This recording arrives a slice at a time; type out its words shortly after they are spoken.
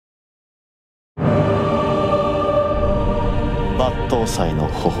抜刀斎の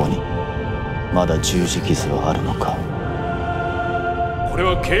頬にまだ十字傷はあるのか。これ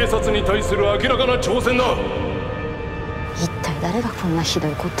は警察に対する明らかな挑戦だ。一体誰がこんなひど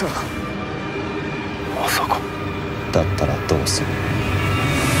いことを。まさか。だったらどうする。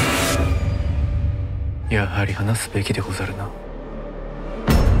やはり話すべきでござるな。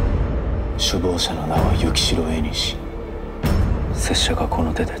首謀者の名は幸城縁。拙者がこ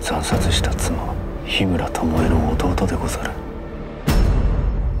の手で惨殺した妻は日村巴の弟でござる。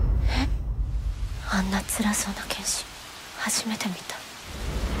あんな辛そうな剣士初めて見た。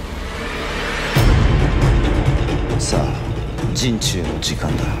さあ、陣中の時間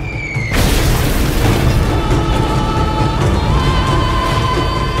だ。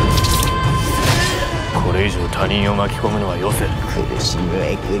これ以上他人を巻き込むのはよせ。苦し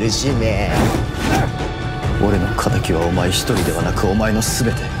め苦しめ。俺の敵はお前一人ではなくお前の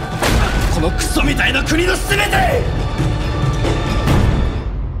全て。このクソみたいな国の全て。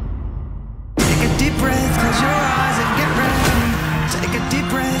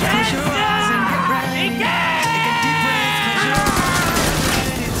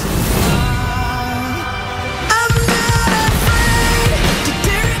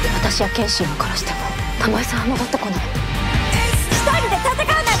私は剣心を殺しても巴さんは戻ってこない。一人で戦うなん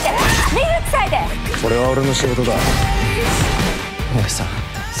て見るくさいで。これは俺の仕事だ。お前さん、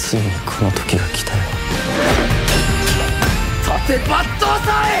ついにこの時が来たよ。立て抜刀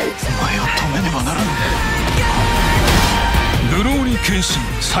斎。お前を止めねばならぬ。流浪に剣心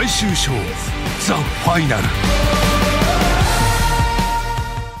最終章ザ・ファイナル。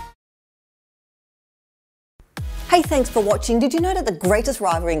Hey, thanks for watching. Did you know that the greatest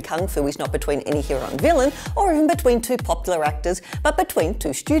rivalry in Kung Fu is not between any hero and villain, or even between two popular actors, but between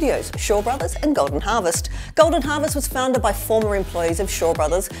two studios, Shaw Brothers and Golden Harvest? Golden Harvest was founded by former employees of Shaw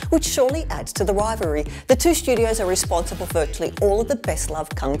Brothers, which surely adds to the rivalry. The two studios are responsible for virtually all of the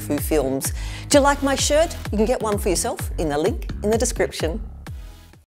best-loved Kung Fu films. Do you like my shirt? You can get one for yourself in the link in the description.